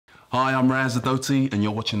Hi, I'm Raz Adoti, and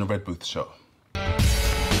you're watching The Red Booth Show.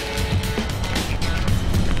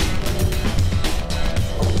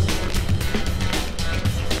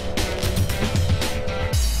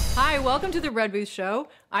 Hi, welcome to The Red Booth Show.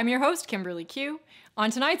 I'm your host, Kimberly Q. On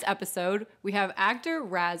tonight's episode, we have actor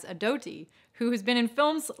Raz Adoti, who has been in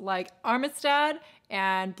films like Armistad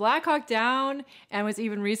and Black Hawk Down, and was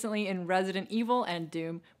even recently in Resident Evil and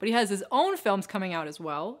Doom. But he has his own films coming out as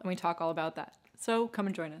well, and we talk all about that. So come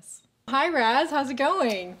and join us. Hi, Raz. How's it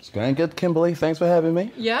going? It's going good, Kimberly. Thanks for having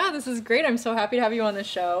me. Yeah, this is great. I'm so happy to have you on the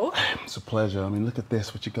show. It's a pleasure. I mean, look at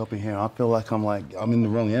this, what you got me here. I feel like I'm in the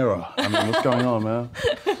wrong era. I mean, what's going on, man?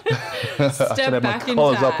 I should have my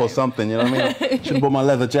collars up or something, you know what I mean? Should have bought my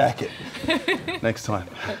leather jacket. Next time.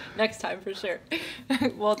 Next time, for sure.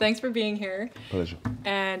 Well, thanks for being here. Pleasure.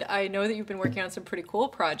 And I know that you've been working on some pretty cool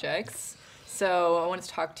projects, so I wanted to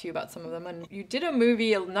talk to you about some of them. And you did a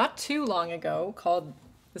movie not too long ago called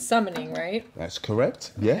The Summoning, right? That's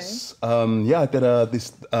correct. Okay. Yes. Yeah, I did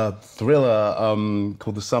this thriller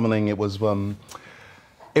called The Summoning. It was with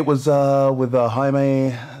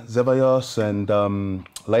Jaime Zeballos and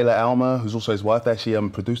Layla Alma, who's also his wife. They actually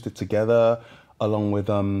produced it together, along with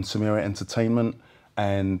Samira Entertainment,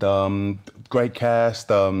 and great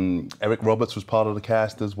cast. Eric Roberts was part of the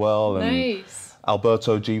cast as well. And Nice.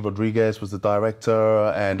 Alberto G. Rodriguez was the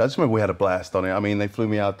director, and I just remember we had a blast on it. I mean, they flew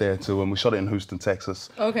me out there and we shot it in Houston, Texas.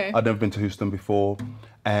 Okay. I'd never been to Houston before,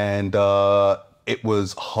 and it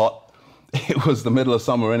was hot. It was the middle of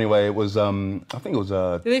summer anyway. It was, I think it was...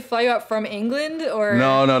 Did they fly you out from England, or...?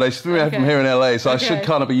 No, they flew me out from here in LA, so I should Okay.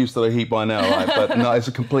 kind of be used to the heat by now, right? But no, it's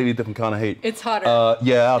a completely different kind of heat. It's hotter.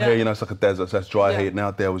 Yeah, out Yeah. here, you know, it's like a desert, so that's dry Yeah. heat, and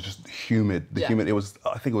out there was just humid. The Yeah. humid, it was,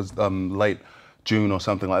 I think it was late June or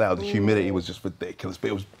something like that. The humidity was just ridiculous, but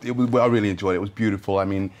it was, I really enjoyed it. It was beautiful. I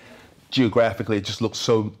mean, geographically, it just looked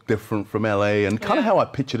so different from LA, and kind of how I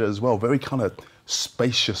pictured it as well. Very kind of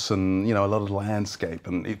spacious, and you know, a lot of landscape,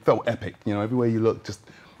 and it felt epic. You know, everywhere you look, just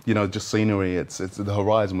scenery. It's the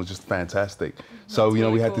horizon was just fantastic. So you know,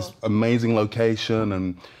 really we had this amazing location,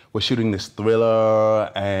 and we're shooting this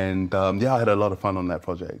thriller, and yeah, I had a lot of fun on that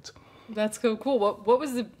project. That's so cool. What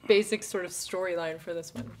was the basic sort of storyline for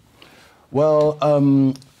this one? Well,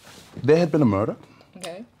 there had been a murder.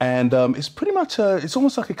 Okay. And it's pretty much it's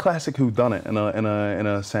almost like a classic whodunit in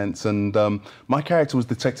a sense. And my character was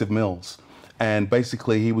Detective Mills, and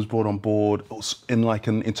basically he was brought on board in like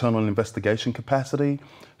an internal investigation capacity.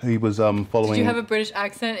 He was following. Did you have a British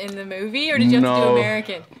accent in the movie, or did you have to do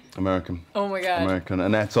American? American. Oh my God. American,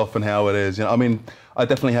 and that's often how it is. You know, I mean, I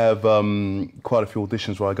definitely have quite a few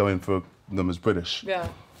auditions where I go in for them as British. Yeah.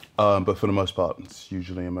 But for the most part, it's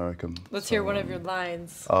usually American. Let's hear one of your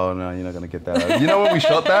lines. Oh no, you're not gonna get that. You know when we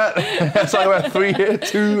shot that? It's like about 3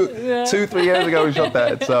 years ago we shot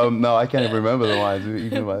that. So no, I can't even remember the lines.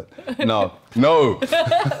 Even about, no.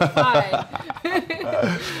 Fine.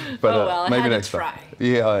 But Oh well, I maybe had next to try. time.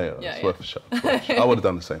 Yeah, it's worth a shot. I would have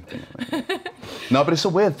done the same thing. No, but it's a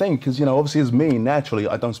weird thing because you know, obviously as me, naturally,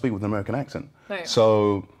 I don't speak with an American accent. Right.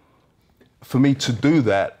 So for me to do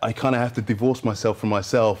that, I kind of have to divorce myself from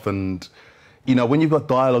myself, and you know, when you've got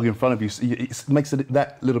dialogue in front of you, it makes it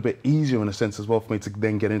that little bit easier in a sense as well for me to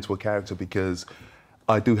then get into a character, because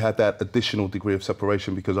I do have that additional degree of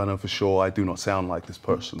separation, because I know for sure I do not sound like this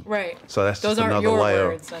person. Right. So that's Those just aren't another your layer.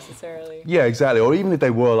 words necessarily. Yeah, exactly. Or even if they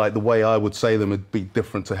were, like the way I would say them would be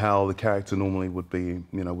different to how the character normally would be,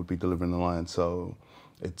 you know, would be delivering the line. So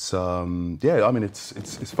it's yeah, I mean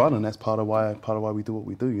it's fun, and that's part of why we do what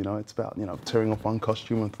we do. You know, it's about, you know, tearing off one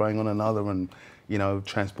costume and throwing on another, and you know,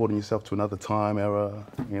 transporting yourself to another time era.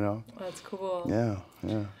 You know. That's cool. Yeah,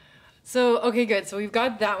 yeah. So okay, good. So we've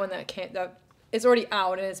got that one that it's already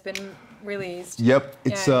out and it's been released. Yep,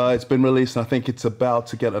 it's been released, and I think it's about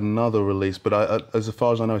to get another release. But as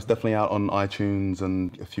far as I know, it's definitely out on iTunes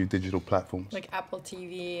and a few digital platforms. Like Apple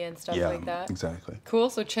TV and stuff Yeah, like that. exactly. Cool.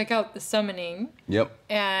 So check out The Summoning. Yep.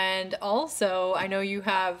 And also, I know you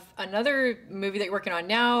have another movie that you're working on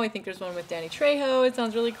now. I think there's one with Danny Trejo. It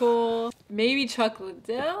sounds really cool. Maybe Chuck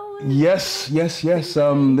Liddell? Yes. This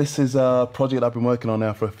is a project I've been working on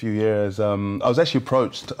now for a few years. I was actually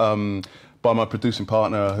approached by my producing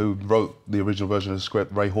partner who wrote the original version of the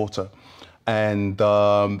script, Ray Horter. And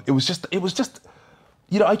it was just,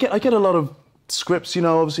 you know, I get a lot of scripts, you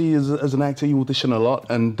know, obviously as an actor you audition a lot,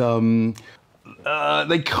 and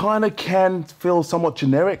they kind of can feel somewhat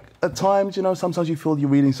generic at times, you know. Sometimes you feel you're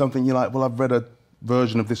reading something, you're like, well, I've read a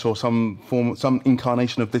version of this or some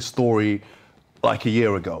incarnation of this story like a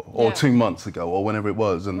year ago or 2 months ago or whenever it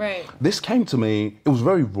was. And this came to me, it was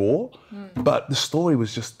very raw, but the story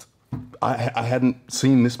was just, I hadn't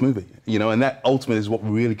seen this movie, you know, and that ultimately is what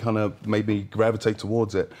really kind of made me gravitate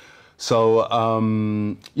towards it. So,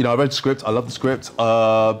 you know, I read the script, I love the script.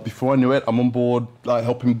 Before I knew it, I'm on board, like,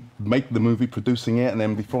 helping make the movie, producing it, and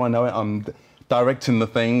then before I know it, I'm directing the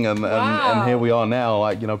thing, and here we are now,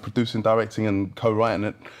 like, you know, producing, directing, and co-writing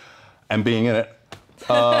it, and being in it.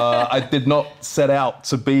 I did not set out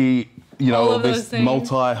to be, you know, this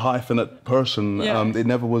multi-hyphenate person. Yeah. It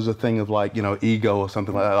never was a thing of, like, you know, ego or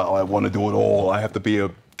something like that. Oh, I want to do it all, I have to be a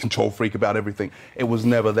control freak about everything. It was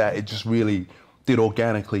never that. It just really did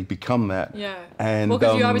organically become that. Yeah. And, well,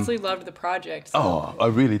 because you obviously loved the project. So. Oh, I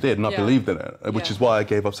really did, and I believed in it, which is why I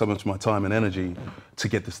gave up so much of my time and energy to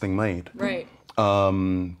get this thing made. Right.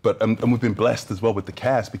 But we've been blessed as well with the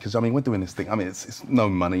cast, because I mean, we're doing this thing. I mean, it's no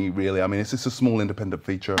money really. I mean, it's just a small independent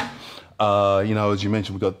feature. You know, as you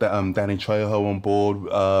mentioned, we've got Danny Trejo on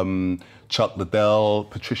board. Chuck Liddell,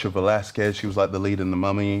 Patricia Velasquez, she was like the lead in The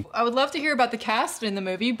Mummy. I would love to hear about the cast in the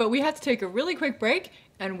movie, but we have to take a really quick break,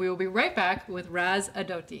 and we will be right back with Raz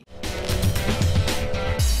Adoti.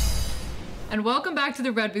 And welcome back to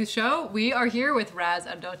the Red Booth Show. We are here with Raz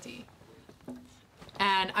Adoti.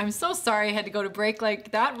 And I'm so sorry I had to go to break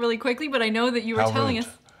like that really quickly, but I know that you were telling us.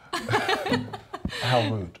 How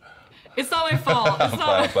rude. It's not my fault. It's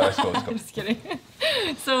not my fault. I'm just kidding.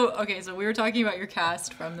 So we were talking about your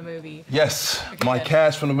cast from the movie. Yes, my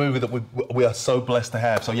cast from the movie that we are so blessed to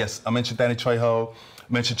have. So yes, I mentioned Danny Trejo,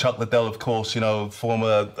 I mentioned Chuck Liddell, of course, you know,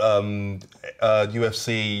 former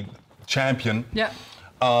UFC champion. Yeah.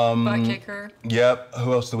 Butt kicker. Yep.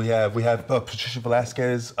 Who else do we have? We have Patricia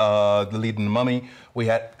Velasquez, the lead in The Mummy. We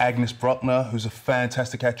had Agnes Bruckner, who's a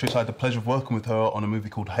fantastic actress. I had the pleasure of working with her on a movie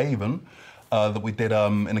called Haven. That we did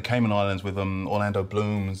in the Cayman Islands with Orlando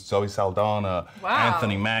Bloom, Zoe Saldana,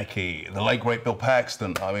 Anthony Mackie, the late great Bill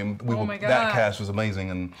Paxton. I mean, that cast was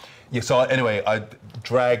amazing. And yeah, so anyway, I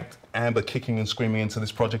dragged Amber kicking and screaming into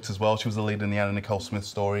this project as well. She was the lead in the Anna Nicole Smith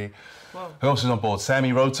story. Whoa. Who else is on board?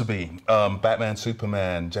 Sammy Rotaby, Batman,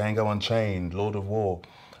 Superman, Django Unchained, Lord of War.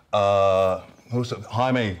 Who's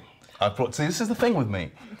Jaime? See, this is the thing with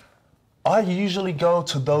me. I usually go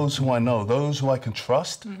to those who I know, those who I can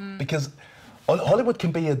trust, because Hollywood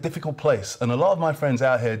can be a difficult place, and a lot of my friends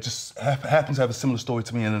out here just happen to have a similar story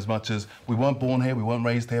to me, in as much as we weren't born here, we weren't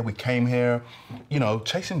raised here, we came here, you know,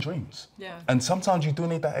 chasing dreams. Yeah. And sometimes you do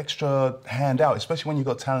need that extra hand out, especially when you've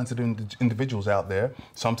got talented individuals out there,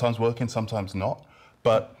 sometimes working, sometimes not.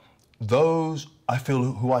 But those, I feel,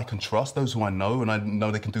 who I can trust, those who I know, and I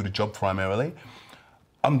know they can do the job primarily,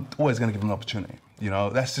 I'm always going to give them an opportunity. You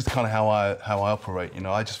know, that's just kind of how I operate. You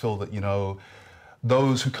know, I just feel that, you know,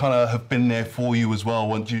 those who kind of have been there for you as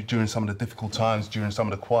well during some of the difficult times, during some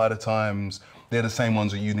of the quieter times, they're the same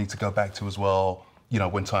ones that you need to go back to as well, you know,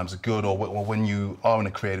 when times are good, or when you are in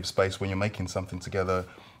a creative space, when you're making something together,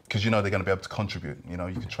 because you know they're going to be able to contribute, you know,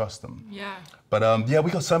 you can trust them. Yeah. But yeah,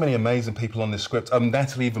 we got so many amazing people on this script.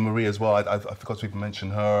 Natalie Eva Marie as well, I forgot to even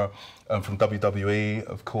mention her, from WWE,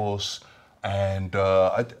 of course, and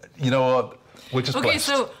you know what? We're just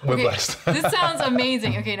blessed. We're blessed. This sounds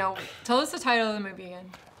amazing. Okay, now tell us the title of the movie again.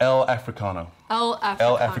 El Africano. El Africano.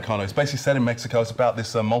 El Africano. It's basically set in Mexico. It's about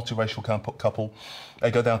this multiracial couple.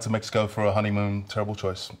 They go down to Mexico for a honeymoon. Terrible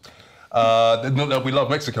choice. No, we love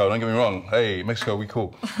Mexico, don't get me wrong. Hey, Mexico, we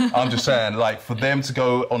cool. I'm just saying, like, for them to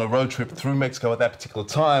go on a road trip through Mexico at that particular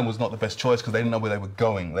time was not the best choice, because they didn't know where they were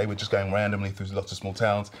going. They were just going randomly through lots of small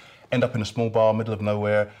towns, end up in a small bar, middle of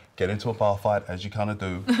nowhere, get into a bar fight, as you kind of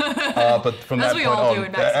do. But from that point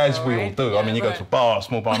on, as we all do. I mean, you go to a bar, a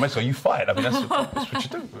small bar in Mexico, you fight. I mean, that's what you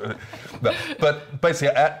do. But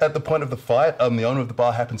basically, at the point of the fight, the owner of the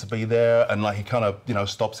bar happened to be there, and like he kind of, you know,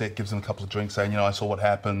 stops it, gives them a couple of drinks, saying, you know, I saw what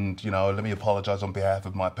happened. You know, let me apologize on behalf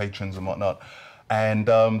of my patrons and whatnot. And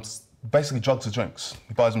basically, drugs or drinks.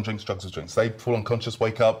 He buys them drinks, drugs or drinks. They fall unconscious,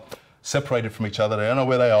 wake up, separated from each other. They don't know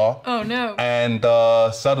where they are. Oh, no. And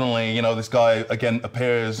suddenly, you know, this guy again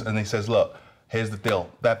appears and he says, look, here's the deal.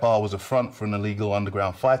 That bar was a front for an illegal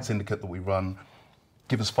underground fight syndicate that we run.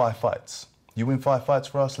 Give us 5 fights. You win 5 fights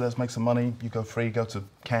for us, let us make some money. You go free, go to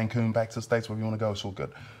Cancun, back to the States, wherever you want to go, it's all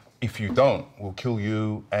good. If you don't, we'll kill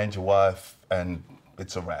you and your wife, and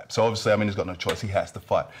it's a wrap. So obviously, I mean, he's got no choice. He has to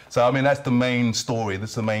fight. So, I mean, that's the main story.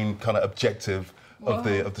 That's the main kind of objective of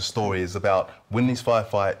the story, is about win these 5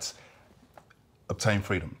 fights, obtain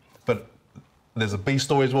freedom. But There's a B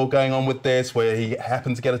story as well going on with this, where he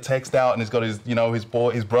happened to get a text out, and he's got his,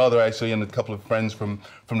 his brother actually, and a couple of friends from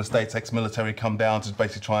the States, ex-military, come down to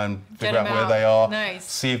basically try and figure out where they are,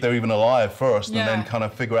 see if they're even alive first, and then kind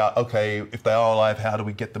of figure out, okay, if they are alive, how do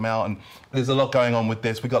we get them out? And there's a lot going on with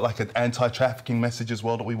this. We got like an anti-trafficking message as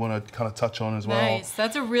well that we want to kind of touch on as well. Nice,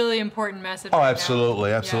 that's a really important message. Oh,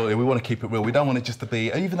 absolutely, absolutely. We want to keep it real. We don't want it just to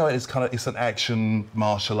be, even though it's an action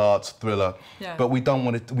martial arts thriller, but we don't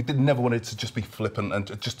want it. Never want it to just be flippant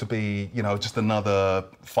and just to be, just another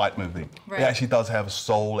fight movie. It actually does have a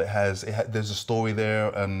soul. There's a story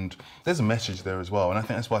there, and there's a message there as well. And I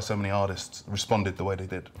think that's why so many artists responded the way they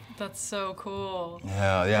did. That's so cool.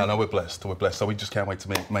 Yeah. No, we're blessed. We're blessed. So we just can't wait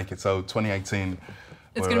to make it. So 2018.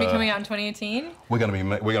 It's going to be coming out in 2018? We're going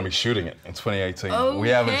to be shooting it in 2018. Okay. We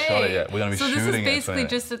haven't shot it yet. We're going to be shooting it. So this is basically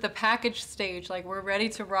just at the package stage. Like, we're ready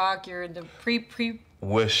to rock. You're in the pre.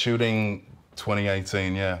 We're shooting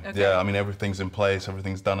 2018, yeah. Okay. Yeah, I mean, everything's in place,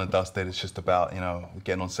 everything's done and dusted. It's just about,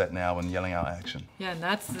 getting on set now and yelling out action. Yeah, and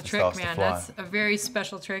that's the trick, man. That's a very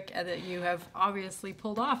special trick that you have obviously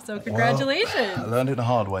pulled off, so congratulations. Well, I learned it the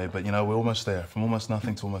hard way, but, we're almost there. From almost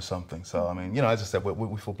nothing to almost something. So, I mean, as I said,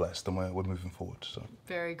 we feel blessed and we're moving forward, so.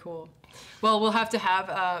 Very cool. Well, we'll have to have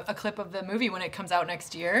a clip of the movie when it comes out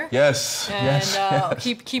next year. Yes. And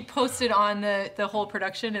keep posted on the whole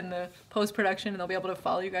production and the post-production, and they'll be able to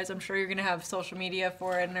follow you guys. I'm sure you're going to have social media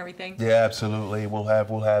for it and everything. Yeah, absolutely. We'll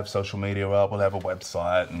have social media up. We'll have a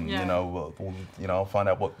website, and I'll find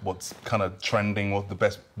out what's kind of trending, what the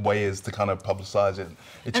best way is to kind of publicize it.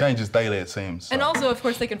 It changes daily, it seems. So. And also, of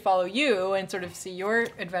course, they can follow you and sort of see your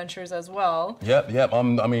adventures as well. Yep.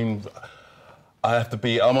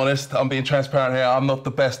 I'm honest, I'm being transparent here. I'm not the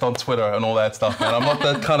best on Twitter and all that stuff, man. I'm not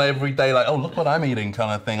the kind of everyday, like, oh, look what I'm eating kind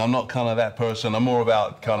of thing. I'm not kind of that person. I'm more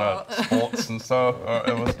about kind of sports and stuff.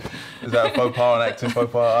 Is that a faux pas, an acting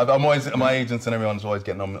faux pas? I'm always, my agents and everyone's always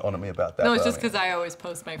getting on at me about that. No, it's just because I always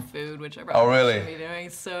post my food, which I probably shouldn't be doing,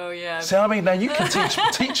 so yeah. See what I mean? Now you can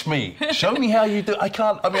teach me. Show me how you do. I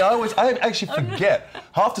can't, I actually forget.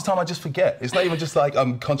 Half the time I just forget. It's not even just like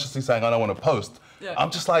I'm consciously saying I don't want to post. Yeah. I'm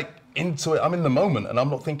just like into it. I'm in the moment and I'm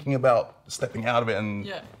not thinking about stepping out of it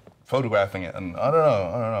and photographing it. And I don't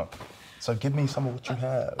know. So give me some of what you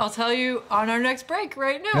have. I'll tell you on our next break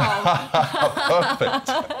right now.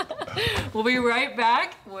 Perfect. We'll be right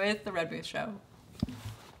back with The Red Booth Show.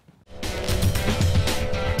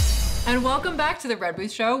 And welcome back to The Red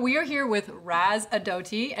Booth Show. We are here with Raz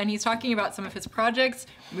Adoti, and he's talking about some of his projects,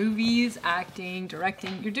 movies, acting,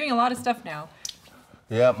 directing. You're doing a lot of stuff now.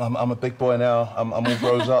 Yeah, I'm a big boy now. I'm all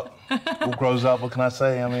grows up. All grows up, what can I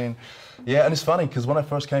say? I mean, yeah, and it's funny, because when I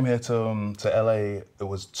first came here to LA, it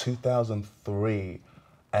was 2003,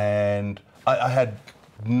 and I had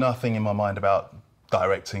nothing in my mind about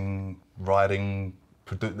directing, writing,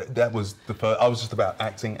 that was the first, I was just about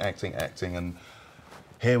acting, and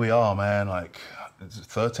here we are, man, like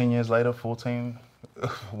 13 years later, 14,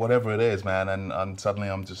 whatever it is, man, and suddenly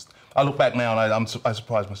I look back now and I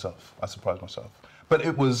surprised myself. But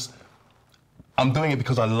I'm doing it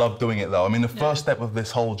because I love doing it, though. I mean, the first step of this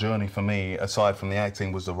whole journey for me, aside from the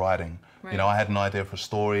acting, was the writing. Right. I had an idea for a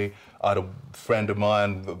story. I had a friend of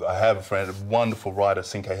mine, a wonderful writer,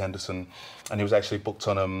 Cinque Henderson, and he was actually booked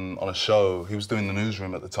on a show. He was doing the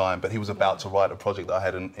newsroom at the time, but he was about to write a project that I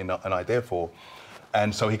had an idea for,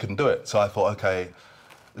 and so he couldn't do it. So I thought, okay,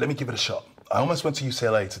 let me give it a shot. I almost went to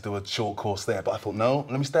UCLA to do a short course there, but I thought, no,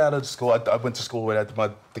 let me stay out of school. I went to school where I did my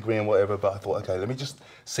degree and whatever, but I thought, okay, let me just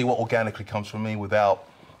see what organically comes from me without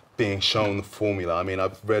being shown the formula. I mean,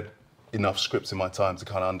 I've read enough scripts in my time to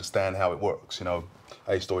kind of understand how it works,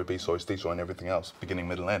 A story, B story, C story, and everything else, beginning,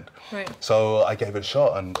 middle, end. Right. So I gave it a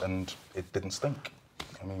shot, and it didn't stink.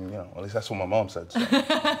 I mean, at least that's what my mom said. So.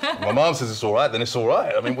 My mom says it's all right, then it's all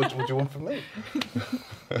right. I mean, what do you want from me?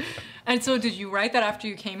 And so did you write that after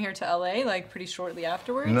you came here to LA, like pretty shortly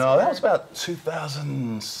afterwards? No, that was about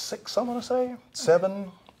 2006, I want to say.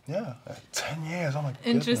 7, yeah, 10 years, oh my goodness.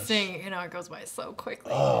 Interesting, it goes by so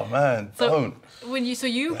quickly. Oh man, don't. So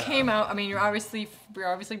you came out, I mean, you're obviously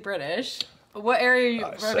British. What area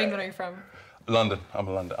of England are you from? London. I'm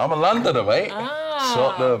a Londoner, mate.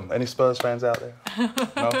 Tottenham. Any Spurs fans out there?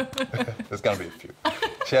 No? There's going to be a few.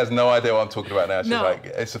 She has no idea what I'm talking about now. She's like,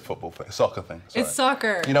 it's a football thing, a soccer thing. Sorry. It's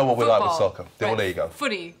soccer. You know what we like with soccer. Right. Well, there you go.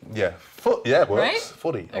 Footy. Yeah. It works. Right?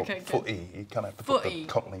 Footy. Okay, good. Footy. You kind of have to put the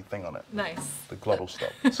cockney thing on it. Nice. The glottal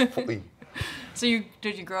stop. It's footy. So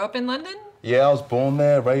did you grow up in London? Yeah, I was born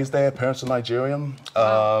there, raised there. Parents are Nigerian.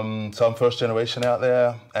 Wow. So I'm first generation out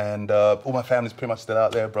there. And all my family's pretty much still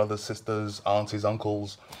out there. Brothers, sisters, aunties,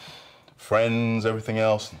 uncles, friends, everything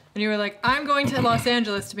else. And you were like, I'm going to Los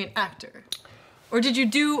Angeles to be an actor. Or did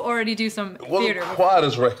you already do some It wasn't theater? quite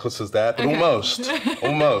as reckless as that, but almost.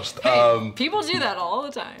 Hey, people do that all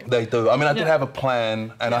the time. They do. I mean, I did have a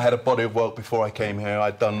plan, and I had a body of work before I came here.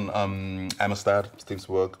 I'd done Armistad, Steven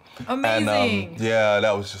Spielberg. Amazing. And, yeah,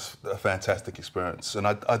 that was just a fantastic experience. And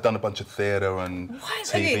I'd done a bunch of theater and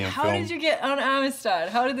TV and how film. did you get on Armistad?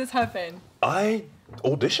 How did this happen? I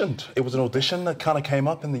auditioned. It was an audition that kind of came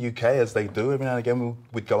up in the UK, as they do. Every now and again,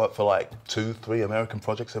 we'd go up for like 2-3 American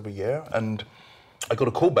projects every year. And I got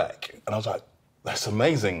a call back, and I was like, that's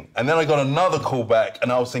amazing. And then I got another call back,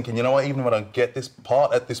 and I was thinking, you know what, even if I don't get this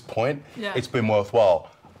part at this point, it's been worthwhile.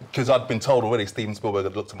 Because I'd been told already Steven Spielberg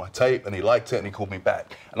had looked at my tape, and he liked it, and he called me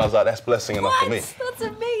back. And I was like, that's blessing enough for me. That's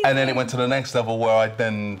amazing. And then it went to the next level where I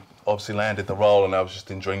then obviously landed the role, and I was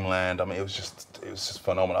just in dreamland. I mean, it was just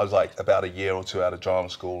phenomenal. I was like about a year or two out of drama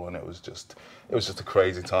school, and it was just a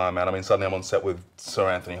crazy time, man. I mean, suddenly I'm on set with Sir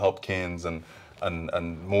Anthony Hopkins and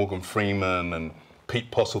Morgan Freeman and Pete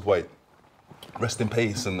Postlethwaite, rest in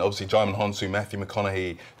peace, and obviously Jaimin Honsu, Matthew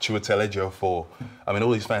McConaughey, Chiwetel Ejiofor. I mean,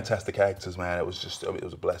 all these fantastic actors, man. It was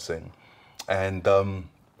a blessing. And a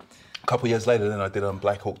couple of years later, then I did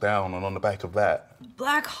Black Hawk Down, and on the back of that,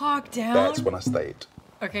 Black Hawk Down. that's when I stayed.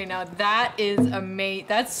 Okay, now that is amazing.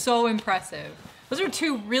 That's so impressive. Those are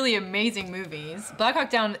two really amazing movies. Black Hawk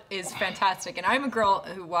Down is fantastic, and I'm a girl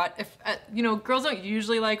who girls don't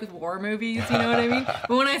usually like war movies, you know what I mean? But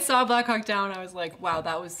when I saw Black Hawk Down, I was like, wow,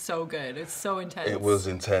 that was so good. It's so intense. It was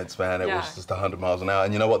intense, man. It was just 100 miles an hour.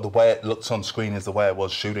 And you know what? The way it looks on screen is the way it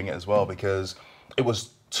was shooting it as well, because it was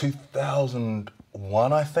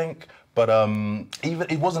 2001, I think. But even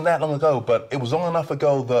it wasn't that long ago, but it was long enough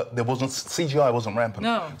ago that there wasn't CGI wasn't rampant.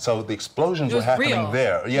 No. So the explosions were happening real.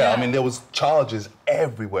 there. Yeah, I mean there was charges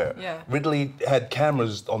everywhere. Yeah. Ridley had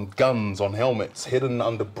cameras on guns, on helmets, hidden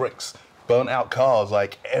under bricks, burnt out cars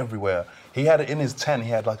like everywhere. He had it in his tent. He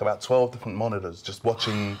had like about 12 different monitors just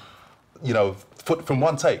watching, from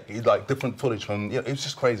one take, like different footage from. It was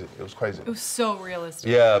just crazy. It was crazy. It was so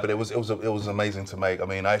realistic. Yeah, but it was amazing to make. I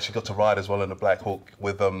mean, I actually got to ride as well in the Black Hawk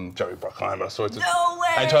with Jerry Bruckheimer. No way!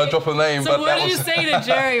 I tried to drop a name, so but what did you say to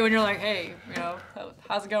Jerry when you're like, hey,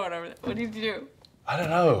 how's it going over there? What did you do? I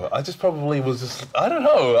don't know. I just probably was just. I don't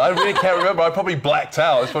know. I really can't remember. I probably blacked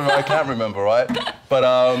out. It's probably why I can't remember, right?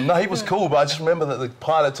 But no, he was cool. But I just remember that the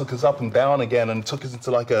pilot took us up and down again and took us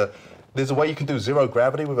into like a. There's a way you can do zero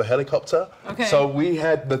gravity with a helicopter. Okay. So we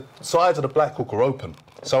had the sides of the Black Hawk were open.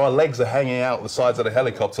 So our legs are hanging out the sides of the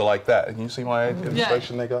helicopter like that. And you see my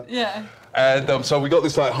illustration there, guys? Yeah. And so we got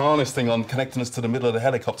this like harness thing on connecting us to the middle of the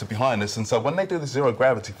helicopter behind us. And so when they do the zero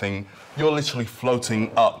gravity thing, you're literally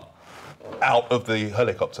floating up out of the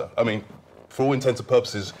helicopter. I mean, for all intents and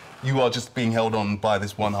purposes, you are just being held on by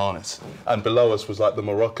this one harness. And below us was like the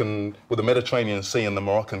Mediterranean Sea and the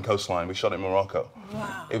Moroccan coastline. We shot in Morocco.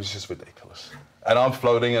 Wow. It was just ridiculous. And I'm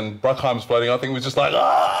floating and Bruckheim's floating. I think it was just like,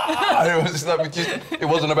 ah! It was just like, it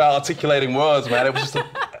wasn't about articulating words, man. It was just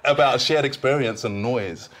about a shared experience and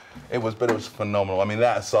noise. But it was phenomenal. I mean,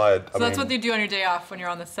 that aside. So that's what you do on your day off when you're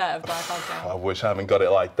on the set of Black Hawk Down. I wish I haven't got it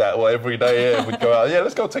like that. Well, every day we'd go out. Yeah,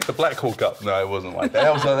 let's go take the Black Hawk up. No, it wasn't like that.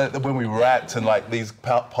 That was like that when we wrapped, and like these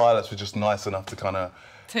pilots were just nice enough to kind of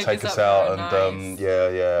take us out. And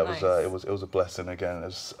Nice. it was a blessing again. It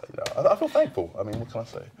was, I feel thankful. I mean, what can I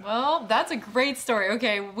say? Well, that's a great story.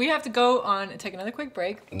 Okay, we have to go on and take another quick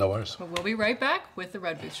break. No worries. But we'll be right back with the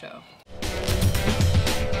Red Booth Show.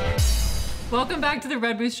 Welcome back to the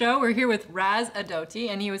Red Booth Show. We're here with Raz Adoti,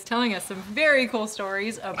 and he was telling us some very cool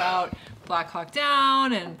stories about Black Hawk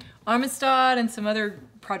Down and Armistad and some other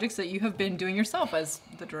projects that you have been doing yourself as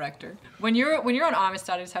the director. When you're on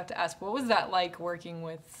Armistad, I just have to ask, what was that like working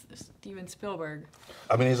with Steven Spielberg?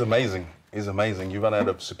 I mean, he's amazing. He's amazing. You run out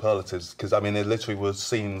of superlatives because I mean, it literally was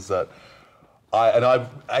scenes that I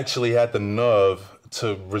actually had the nerve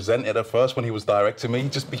to resent it at first when he was directing me,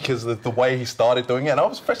 just because of the way he started doing it. And I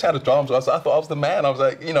was fresh out of drama, so I thought I was the man. I was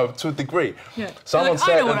like, to a degree. Yeah. Someone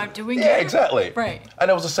said, I know what I'm doing. Yeah, exactly. Right. And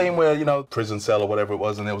there was a scene where, prison cell or whatever it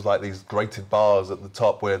was, and there was like these grated bars at the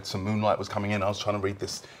top where some moonlight was coming in. I was trying to read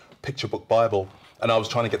this picture book Bible, and I was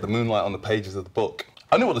trying to get the moonlight on the pages of the book.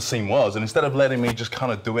 I knew what the scene was, and instead of letting me just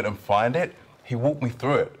kind of do it and find it, he walked me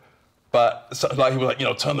through it. But so, he was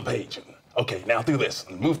like, turn the page. Okay, now do this,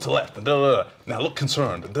 and move to left, and now look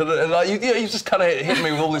concerned. And you just kind of hit me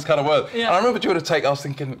with all these kind of words. Yeah. And I remember during the take, I was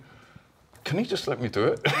thinking, can you just let me do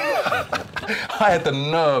it? I had the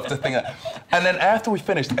nerve to think that. And then after we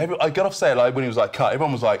finished, I got off set, when he was like, cut,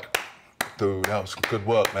 everyone was like, dude, that was good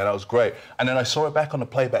work, man, that was great. And then I saw it back on the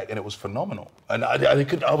playback, and it was phenomenal. And I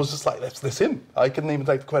was just like, that's him. I couldn't even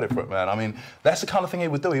take the credit for it, man. I mean, that's the kind of thing he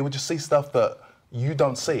would do. He would just see stuff that you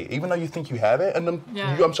don't see, even though you think you have it, and then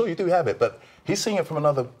I'm sure you do have it, but he's seeing it from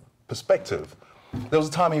another perspective. There was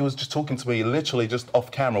a time he was just talking to me, literally just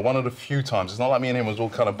off camera, one of the few times. It's not like me and him was all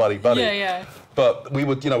kind of buddy-buddy. Yeah. But we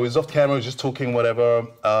would, we was off camera, we was just talking, whatever.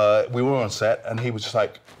 We were on set, and he was just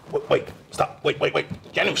like, wait, stop, wait,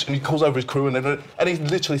 Janusz. And he calls over his crew, and he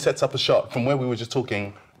literally sets up a shot from where we were just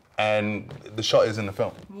talking, and the shot is in the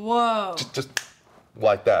film. Whoa. Just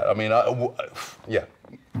like that. I mean, yeah.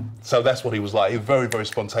 So that's what he was like. He was very, very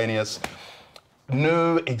spontaneous.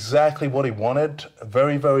 Knew exactly what he wanted.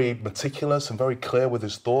 Very, very meticulous and very clear with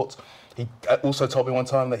his thoughts. He also told me one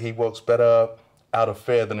time that he works better out of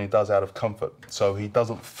fear than he does out of comfort. So he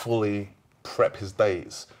doesn't fully prep his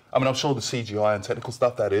days. I mean, I'm sure the CGI and technical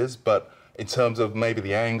stuff that is, but in terms of maybe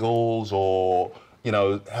the angles or,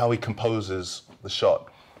 how he composes the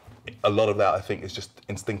shot, a lot of that, I think, is just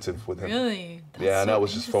instinctive with him. Really? And that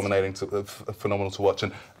was just phenomenal to watch.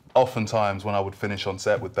 And oftentimes, when I would finish on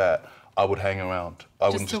set with that, I would hang around. I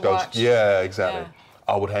wouldn't just go. Watch. Yeah, exactly.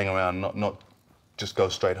 Yeah. I would hang around, not just go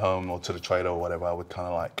straight home or to the trailer or whatever. I would kind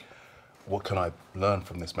of like, what can I learn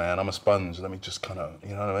from this man? I'm a sponge. Let me just kind of,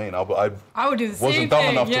 you know what I mean? I would do the same wasn't dumb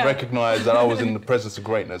thing, enough to recognize that I was in the presence of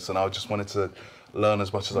greatness, and I just wanted to learn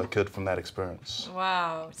as much as I could from that experience.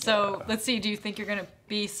 Wow. So let's see, do you think you're going to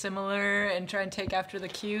be similar and try and take after the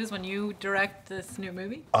cues when you direct this new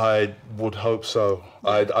movie? I would hope so.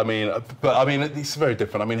 I mean, it's very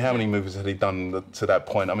different. I mean, how many movies had he done to that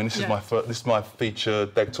point? I mean, this is my feature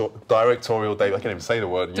directorial debut. I can't even say the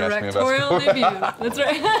word. Directorial debut. That's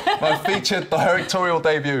right. My feature directorial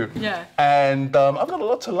debut. Yeah. And I've got a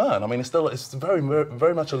lot to learn. I mean, it's very,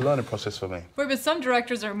 very much a learning process for me. But some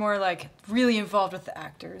directors are more like really involved with the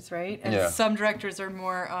actors, right? And some directors are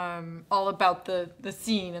more all about the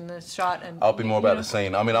scene and the shot. And I'll be more about the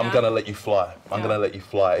scene. I mean, I'm going to let you fly. I'm going to let you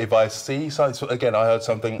fly. If I see something, so again, I heard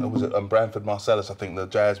something, it was Branford Marsalis, I think the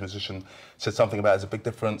jazz musician, said something about there's a big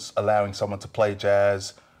difference allowing someone to play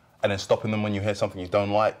jazz and then stopping them when you hear something you don't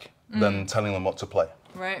like than telling them what to play.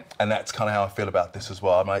 Right. And that's kind of how I feel about this as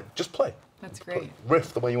well. I'm like, just play. That's great.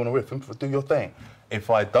 Riff the way you want to riff and do your thing. If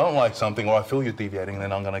I don't like something or I feel you're deviating,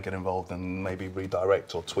 then I'm going to get involved and maybe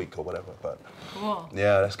redirect or tweak or whatever. But cool.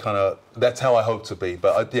 Yeah, that's how I hope to be.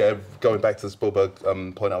 But going back to the Spielberg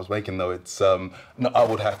point I was making though, it's no, I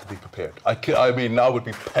would have to be prepared. I mean, I would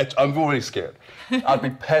be I'm already scared. I'd be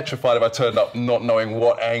petrified if I turned up not knowing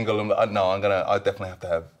what angle. I definitely have to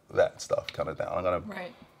have that stuff kind of down. I'm gonna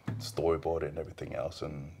storyboard it and everything else,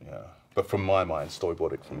 and but from my mind,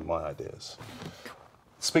 storyboard it from my ideas.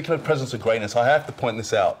 Speaking of presence of greatness, I have to point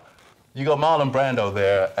this out. You got Marlon Brando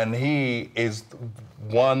there, and he is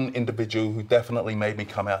one individual who definitely made me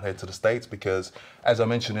come out here to the States because, as I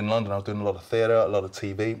mentioned, in London, I was doing a lot of theatre, a lot of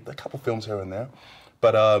TV, a couple of films here and there.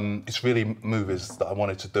 But it's really movies that I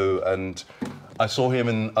wanted to do, and I saw him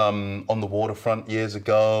in On the Waterfront years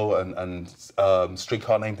ago, and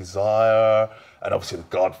Streetcar Named Desire, and obviously The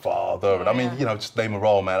Godfather, and I mean, just name a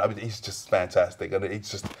role, man. I mean, he's just fantastic, and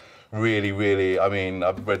he's just really, really, I mean,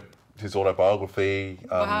 I've read his autobiography.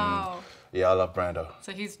 Wow. Yeah, I love Brando.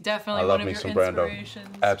 So he's definitely one of your inspirations.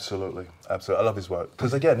 Brando. Absolutely, absolutely. I love his work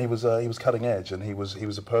because again, he was cutting edge, and he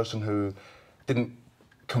was a person who didn't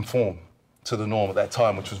conform to the norm at that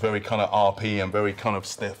time, which was very kind of RP and very kind of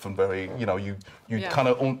stiff and very, you kind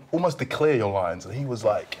of almost declare your lines. And he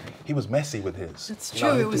was messy with his. It's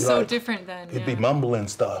true. It was so different then. He'd be mumbling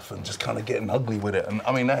stuff and just kind of getting ugly with it. And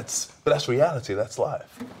I mean, that's reality. That's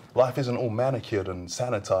life. Life isn't all manicured and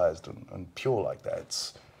sanitized and pure like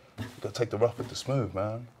that. You got to take the rough with the smooth,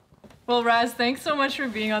 man. Well, Raz, thanks so much for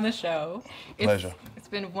being on the show. Pleasure. It's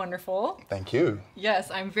been wonderful. Thank you.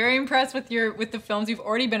 Yes, I'm very impressed with the films you've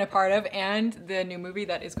already been a part of and the new movie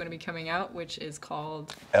that is going to be coming out, which is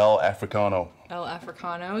called El Africano. El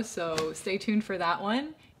Africano. So stay tuned for that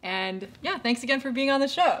one. And yeah, thanks again for being on the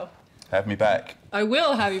show. Have me back. I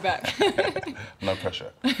will have you back. No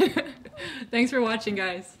pressure. Thanks for watching,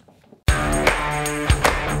 guys.